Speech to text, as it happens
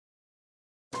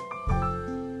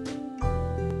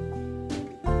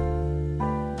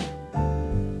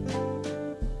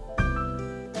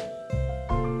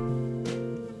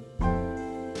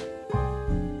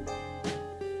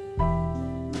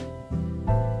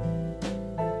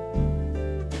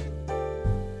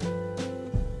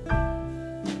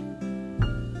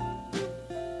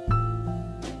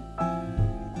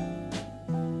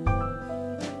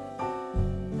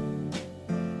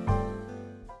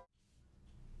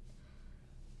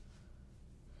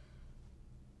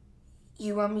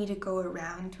You want me to go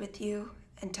around with you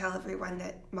and tell everyone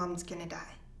that Mom's gonna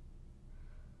die?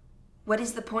 What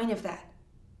is the point of that?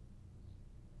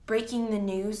 Breaking the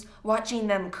news, watching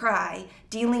them cry,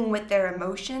 dealing with their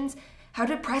emotions, how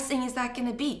depressing is that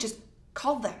gonna be? Just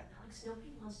call them. Alex,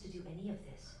 nobody wants to do any of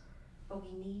this. But we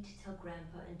need to tell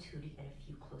Grandpa and Tootie and a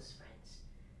few close friends.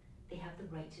 They have the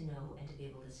right to know and to be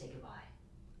able to say goodbye.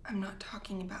 I'm not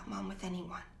talking about Mom with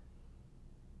anyone.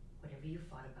 Whatever you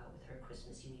fought about with her at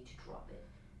Christmas, you need to drop it.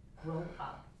 Grow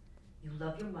up. You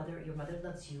love your mother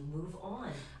loves you. Move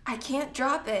on. I can't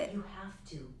drop it. You have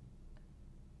to.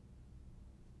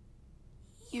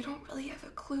 You don't really have a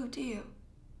clue, do you?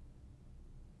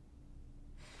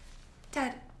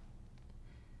 Dad,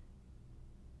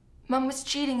 Mom was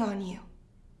cheating on you.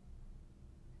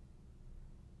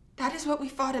 That is what we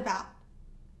fought about.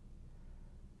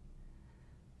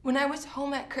 When I was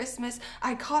home at Christmas,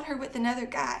 I caught her with another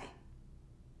guy.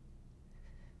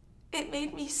 It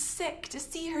made me sick to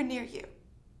see her near you.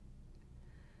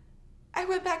 I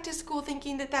went back to school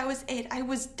thinking that that was it. I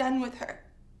was done with her.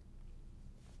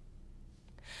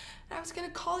 I was gonna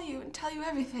call you and tell you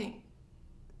everything.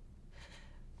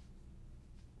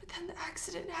 But then the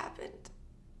accident happened.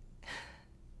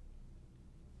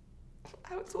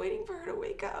 I was waiting for her to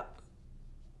wake up.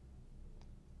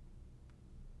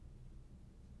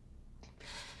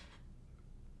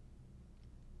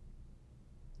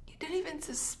 You didn't even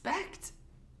suspect,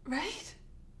 right?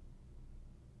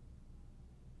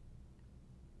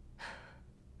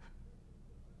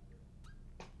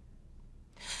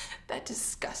 That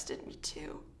disgusted me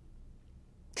too,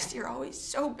 because you're always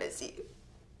so busy.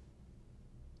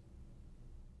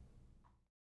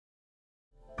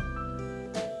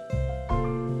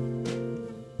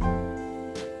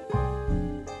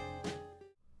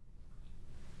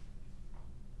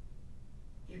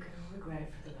 You're gonna regret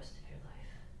it for the rest of your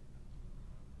life.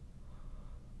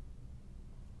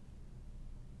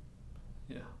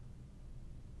 Yeah.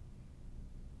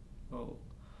 Well,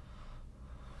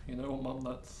 you know what,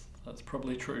 Mum, that's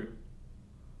probably true.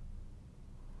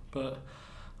 But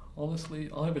honestly,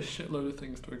 I have a shitload of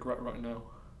things to regret right now,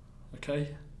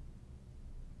 okay?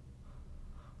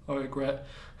 I regret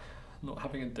not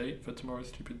having a date for tomorrow's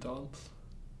stupid dance.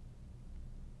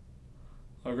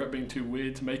 I regret being too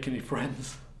weird to make any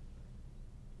friends.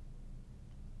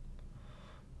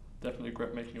 Definitely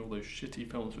regret making all those shitty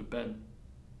films with Ben.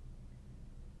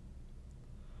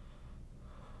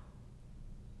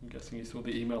 I'm guessing you saw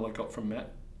the email I got from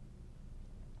Matt.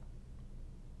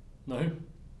 No?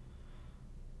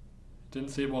 Didn't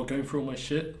see it while going through all my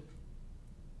shit?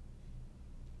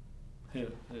 Here,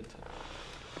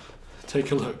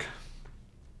 take a look.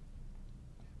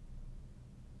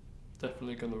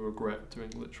 Definitely gonna regret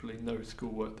doing literally no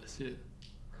schoolwork this year.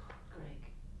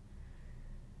 Greg.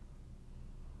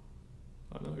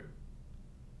 I know.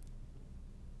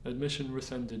 Admission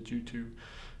rescinded due to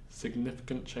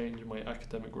significant change in my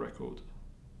academic record.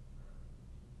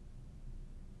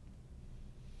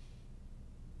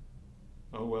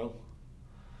 Oh well.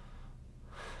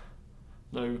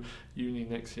 No uni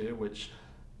next year, which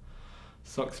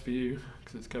sucks for you,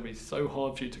 because it's going to be so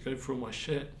hard for you to go through all my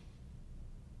shit.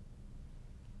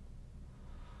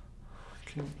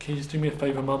 Can you just do me a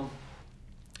favour, Mum?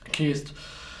 Can you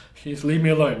just leave me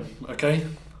alone, okay?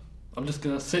 I'm just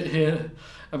going to sit here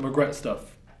and regret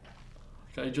stuff.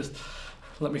 Okay, just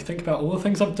let me think about all the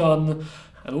things I've done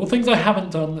and all the things I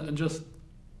haven't done and just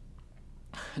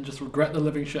regret the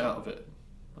living shit out of it,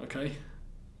 okay?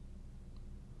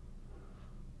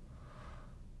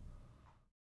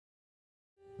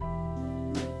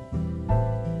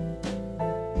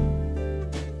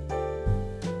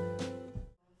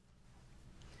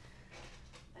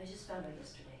 I just found out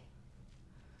yesterday.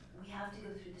 We have to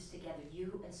go through this together,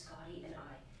 you and Scotty and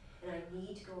I. And I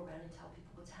need to go around and tell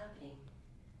people what's happening.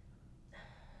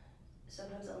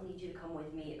 Sometimes I'll need you to come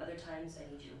with me, other times I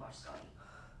need you to watch Scotty.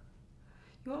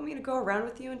 You want me to go around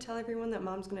with you and tell everyone that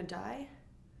Mom's gonna die?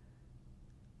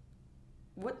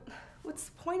 What's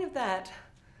the point of that?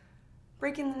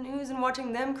 Breaking the news and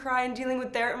watching them cry and dealing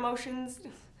with their emotions?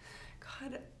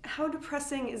 God, how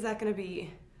depressing is that gonna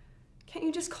be? Can't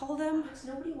you just call them? Alex,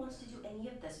 nobody wants to do any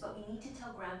of this, but we need to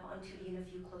tell Grandpa and Tootie and a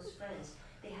few close friends.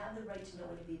 They have the right to know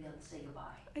and to be able to say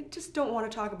goodbye. I just don't want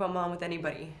to talk about Mom with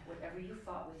anybody. Whatever you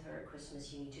fought with her at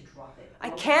Christmas, you need to drop it. I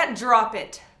can't drop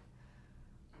it.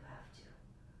 You have to.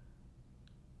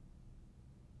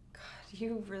 God,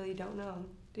 you really don't know,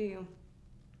 do you?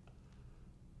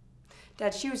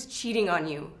 Dad, she was cheating on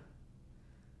you.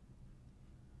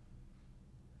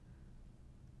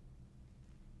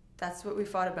 That's what we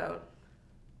fought about.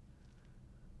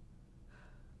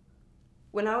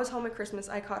 When I was home at Christmas,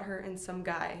 I caught her and some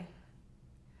guy.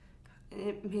 And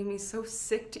it made me so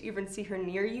sick to even see her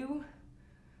near you.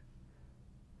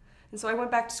 And so I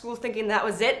went back to school thinking that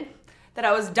was it, that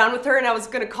I was done with her and I was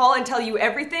gonna call and tell you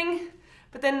everything.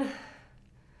 But then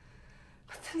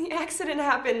the accident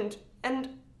happened,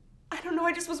 and I don't know,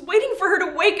 I just was waiting for her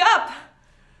to wake up.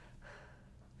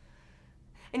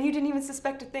 And you didn't even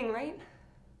suspect a thing, right?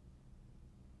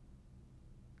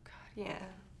 God, yeah.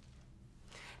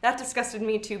 That disgusted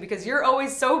me too, because you're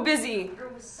always so busy. There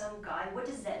was some guy. What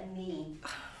does that mean?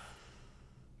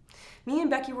 Me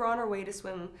and Becky were on our way to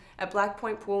swim at Black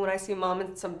Point Pool when I see Mom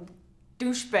and some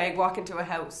douchebag walk into a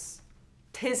house.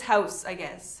 His house, I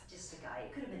guess. Just a guy.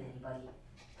 It could have been anybody.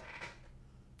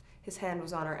 His hand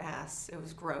was on her ass. It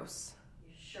was gross.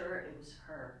 You're sure it was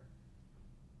her?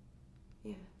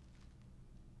 Yeah.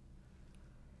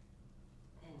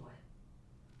 Then what?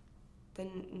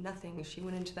 Then nothing. She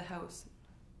went into the house.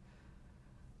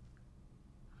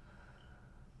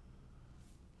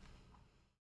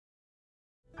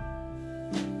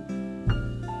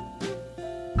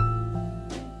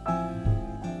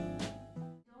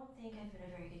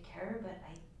 But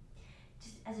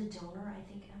as a donor, I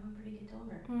think I'm a pretty good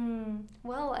donor.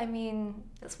 Well, I mean,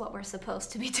 that's what we're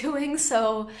supposed to be doing,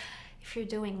 so if you're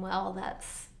doing well,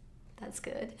 that's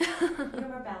good. You're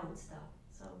more balanced, though,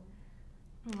 so...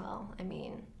 Well, I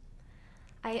mean,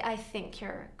 I think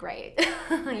you're great.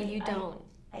 You don't...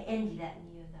 I envy that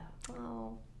in you, though.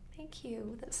 Oh, thank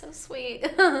you. That's so sweet.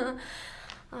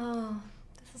 Oh,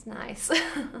 this is nice. It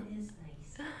is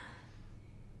nice.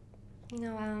 You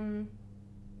know,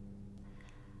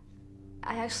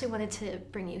 I actually wanted to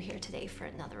bring you here today for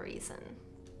another reason.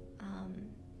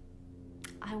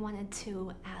 I wanted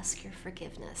to ask your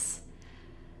forgiveness.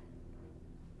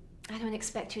 I don't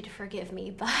expect you to forgive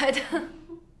me, but...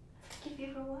 Forgive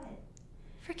you for what?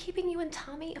 For keeping you and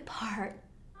Tommy apart.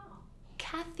 Oh.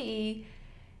 Kathy,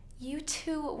 you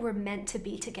two were meant to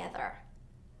be together.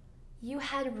 You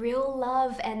had real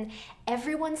love and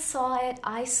everyone saw it,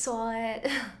 I saw it.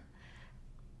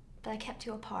 But I kept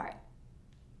you apart.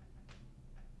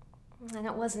 And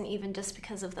it wasn't even just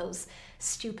because of those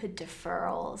stupid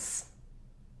deferrals.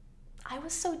 I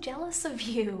was so jealous of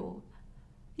you.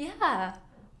 Yeah,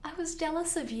 I was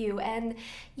jealous of you. And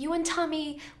you and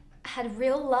Tommy had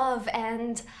real love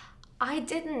and I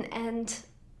didn't. And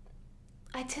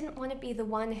I didn't want to be the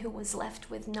one who was left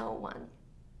with no one.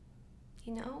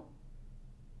 You know?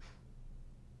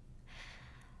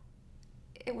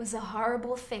 It was a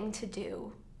horrible thing to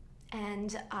do.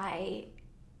 And I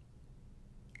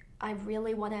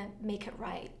really want to make it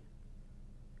right.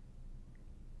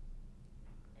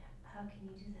 How can you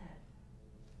do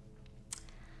that?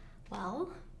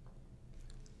 Well,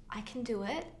 I can do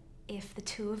it if the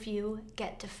two of you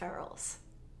get deferrals.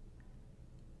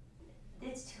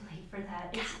 It's too late for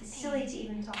that. Kathy, it's silly to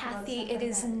even talk about Kathy, stuff it like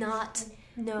is that. not.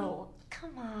 No,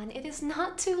 come on, it is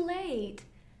not too late.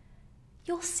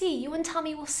 You'll see. You and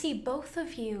Tommy will see, both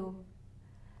of you.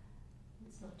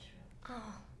 It's not true.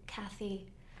 Oh,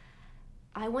 Kathy,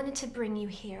 I wanted to bring you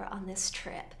here on this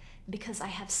trip because I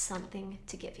have something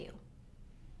to give you.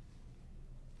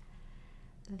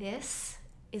 This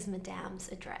is Madame's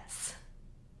address.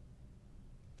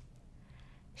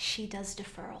 She does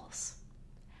deferrals.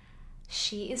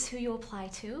 She is who you apply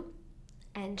to,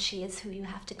 and she is who you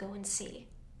have to go and see.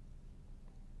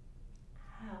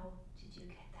 How did you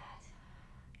get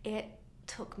that? It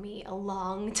took me a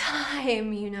long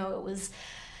time, you know, it was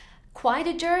quite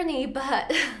a journey,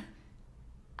 but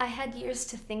I had years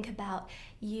to think about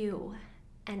you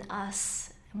and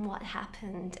us and what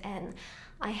happened, and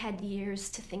I had years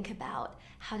to think about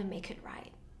how to make it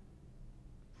right.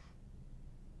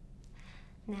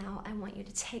 Now I want you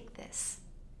to take this.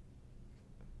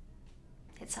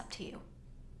 It's up to you.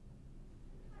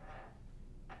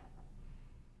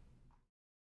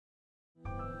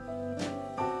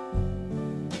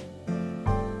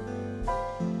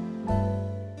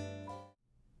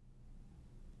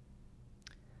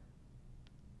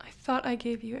 I thought I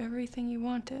gave you everything you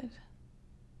wanted.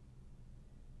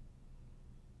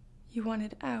 You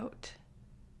wanted out.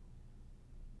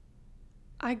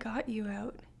 I got you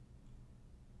out.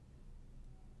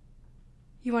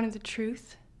 You wanted the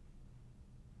truth.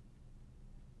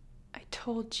 I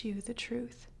told you the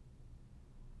truth.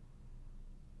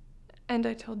 And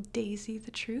I told Daisy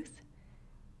the truth.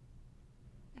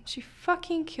 And she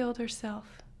fucking killed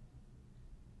herself.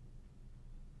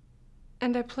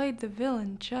 And I played the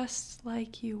villain just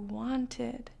like you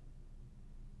wanted.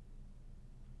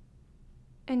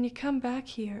 And you come back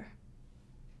here.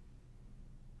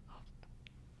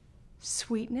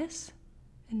 Sweetness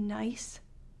and nice.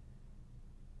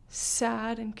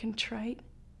 sad and contrite,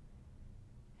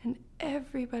 and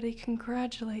everybody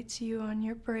congratulates you on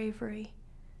your bravery.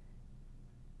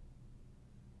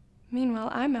 Meanwhile,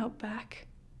 I'm out back,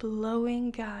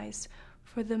 blowing guys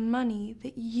for the money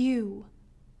that you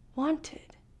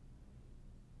wanted.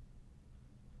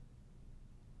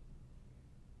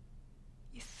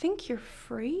 You think you're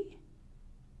free?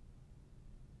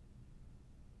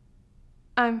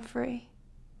 I'm free.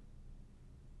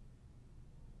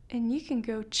 And you can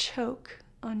go choke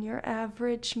on your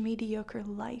average, mediocre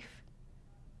life.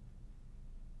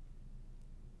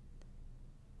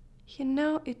 You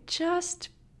know, it just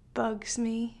bugs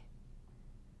me.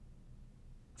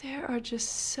 There are just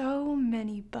so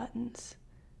many buttons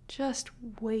just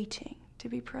waiting to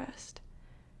be pressed.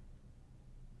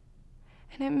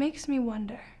 And it makes me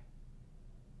wonder,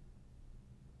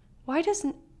 why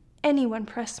doesn't anyone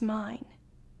press mine?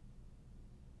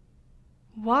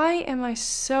 Why am I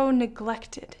so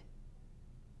neglected?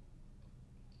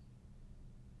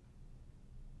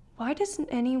 Why doesn't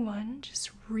anyone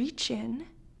just reach in,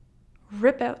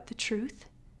 rip out the truth,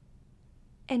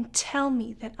 and tell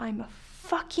me that I'm a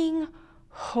fucking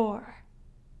whore?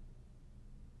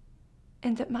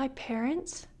 And that my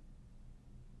parents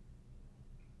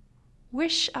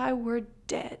wish I were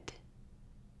dead.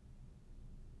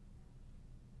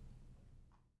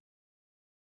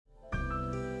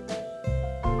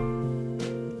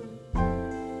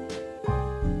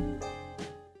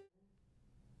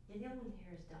 You're the only one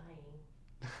here is dying.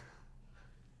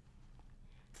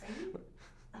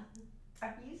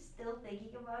 Are you still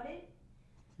thinking about it?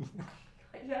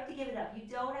 You have to give it up. You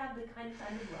don't have the kind of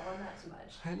time to dwell on that too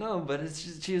much. I know, but it's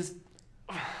just, she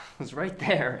was right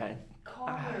there. Call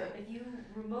her. If you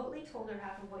remotely told her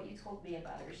half of what you told me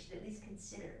about her, she'd at least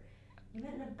consider. You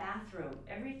met in a bathroom.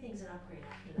 Everything's an upgrade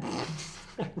after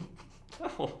that.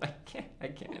 No, I can't.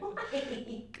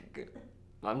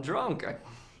 Why? I'm drunk.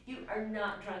 You are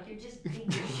not drunk. You're just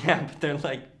thinking. Yeah, but they're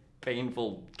like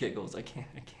painful giggles. I can't.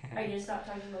 Are you gonna stop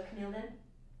talking about Camille then?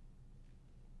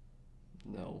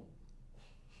 No.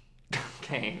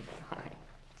 Okay, fine.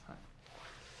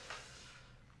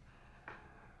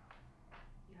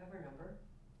 You have her number?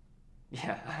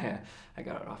 Yeah, I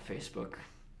got it off Facebook.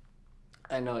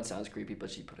 I know it sounds creepy, but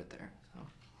she put it there, so.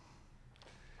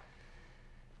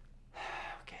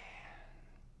 Okay.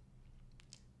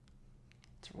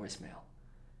 It's her voicemail.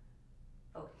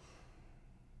 Oh.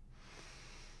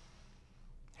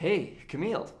 Hey,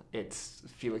 Camille. It's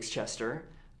Felix Chester.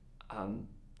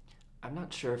 I'm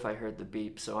not sure if I heard the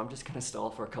beep, so I'm just gonna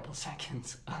stall for a couple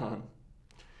seconds.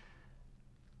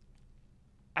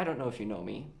 I don't know if you know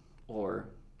me or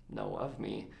know of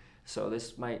me, so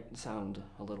this might sound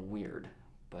a little weird,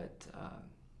 but I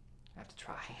have to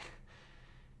try.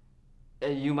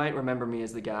 You might remember me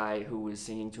as the guy who was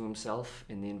singing to himself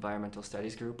in the environmental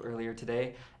studies group earlier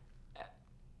today.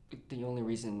 The only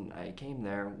reason I came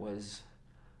there was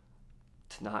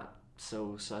to not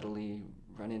so subtly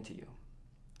run into you.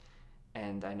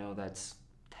 And I know that's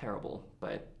terrible,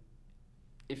 but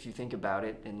if you think about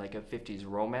it in like a 50s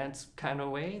romance kind of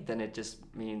way, then it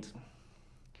just means...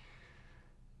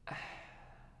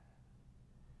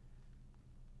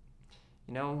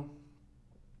 You know,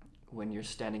 when you're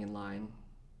standing in line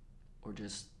or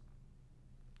just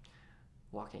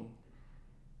walking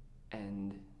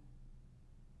and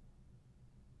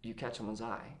you catch someone's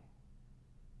eye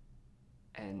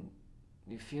and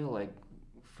you feel like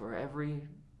for every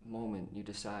moment you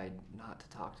decide not to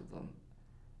talk to them,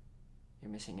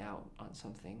 you're missing out on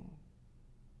something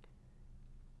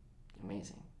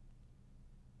amazing.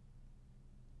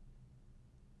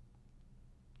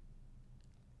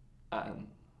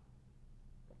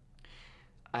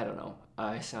 I don't know.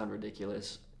 I sound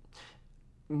ridiculous.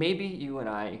 Maybe you and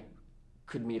I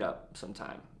could meet up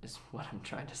sometime, is what I'm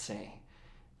trying to say.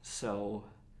 So,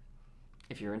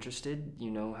 if you're interested,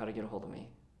 you know how to get a hold of me.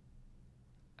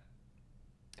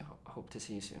 Hope to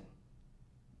see you soon.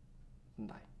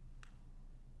 Bye.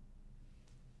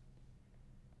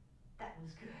 That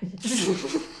was good.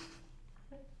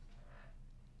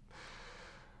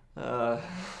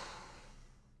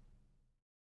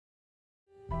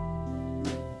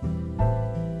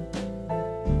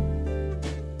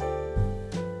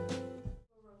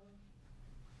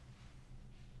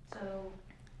 So,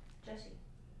 Jesse,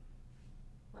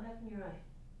 what happened to your eye?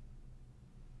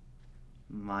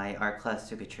 My art class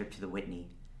took a trip to the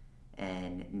Whitney,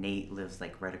 and Nate lives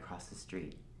like right across the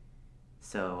street.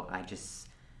 So I just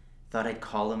thought I'd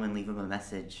call him and leave him a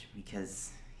message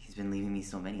because he's been leaving me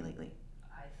so many lately.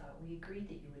 I thought we agreed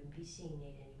that you wouldn't be seeing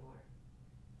Nate anymore.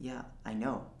 Yeah, I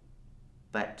know.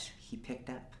 But he picked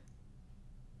up.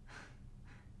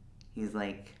 He's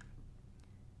like,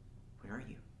 where are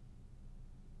you?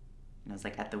 And I was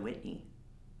like, at the Whitney.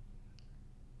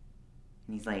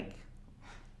 And he's like,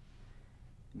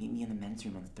 meet me in the men's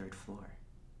room on the 3rd floor.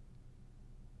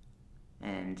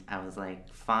 And I was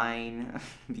like, fine,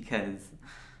 because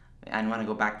I didn't want to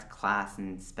go back to class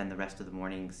and spend the rest of the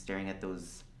morning staring at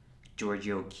those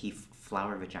Georgia O'Keeffe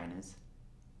flower vaginas.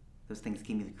 Those things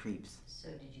gave me the creeps. So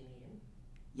did you meet him?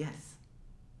 Yes.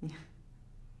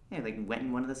 Yeah, like went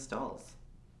in one of the stalls.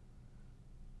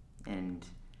 And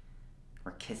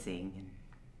we're kissing, and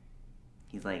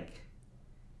he's like,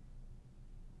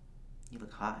 you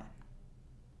look hot.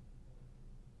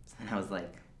 And I was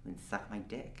like, then suck my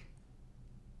dick.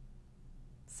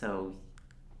 So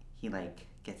he like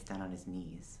gets down on his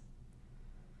knees,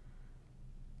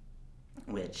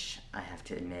 which I have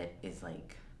to admit is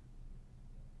like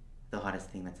the hottest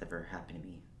thing that's ever happened to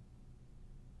me.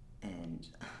 And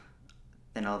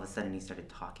then all of a sudden he started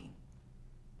talking.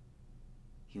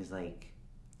 He was like,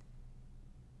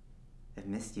 I've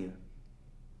missed you.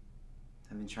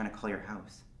 I've been trying to call your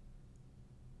house.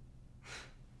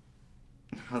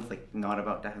 I was like not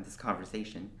about to have this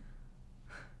conversation.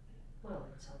 Well,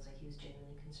 it sounds like he was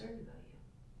genuinely concerned about you.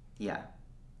 Yeah.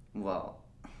 Well,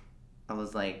 I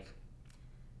was like,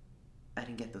 I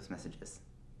didn't get those messages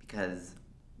because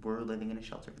we're living in a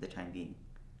shelter for the time being.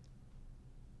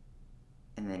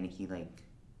 And then he like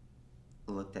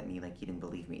looked at me like he didn't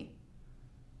believe me.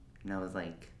 And I was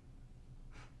like,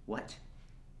 what?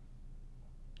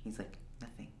 He's like,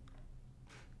 nothing.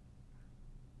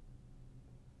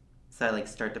 So I like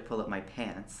start to pull up my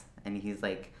pants and he's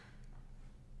like,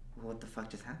 well, what the fuck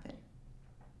just happened?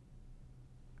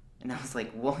 And I was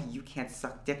like, well, you can't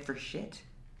suck dick for shit.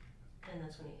 And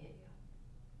that's when he hit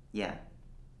you. Yeah.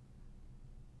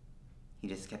 He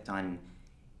just kept on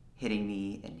hitting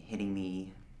me and hitting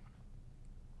me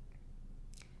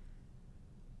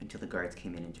until the guards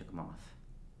came in and took him off.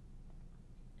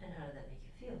 And how did that make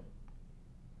you feel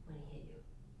when he hit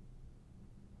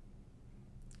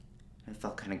you? It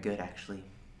felt kind of good, actually.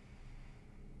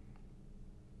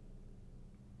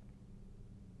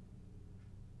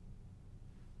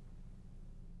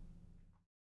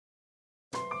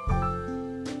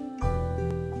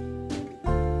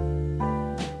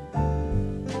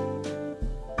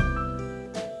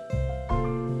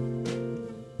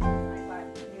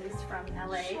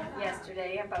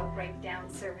 About breakdown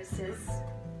services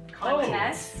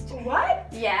contest. Oh. What?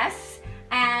 Yes.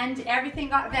 And everything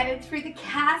got vetted through the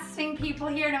casting people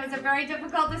here, and it was a very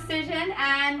difficult decision,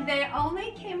 and they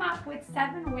only came up with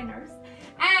 7 winners.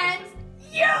 And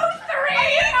you 3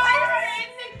 are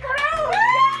in the crew!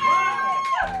 Wow.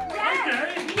 Yes!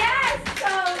 Okay. Yes!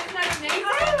 So, isn't that amazing?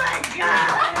 Oh my God!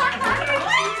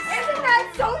 Isn't that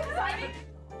so exciting?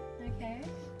 Okay.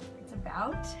 It's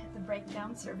about the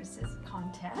breakdown services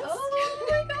contest. Oh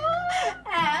my God!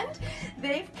 And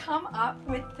they've come up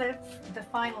with the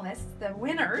finalists, the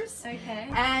winners. Okay.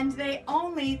 And they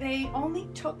only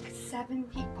took 7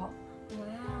 people.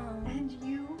 Wow. And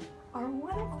you are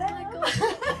one of them. Oh my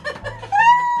God.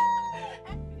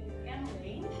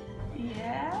 Emily.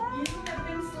 Yeah. You have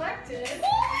been selected.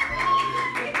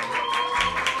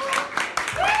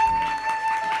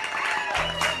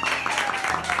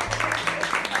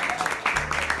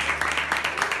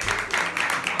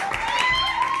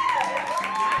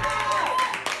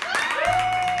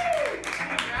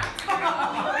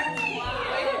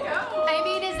 I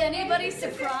mean, is anybody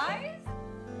surprised?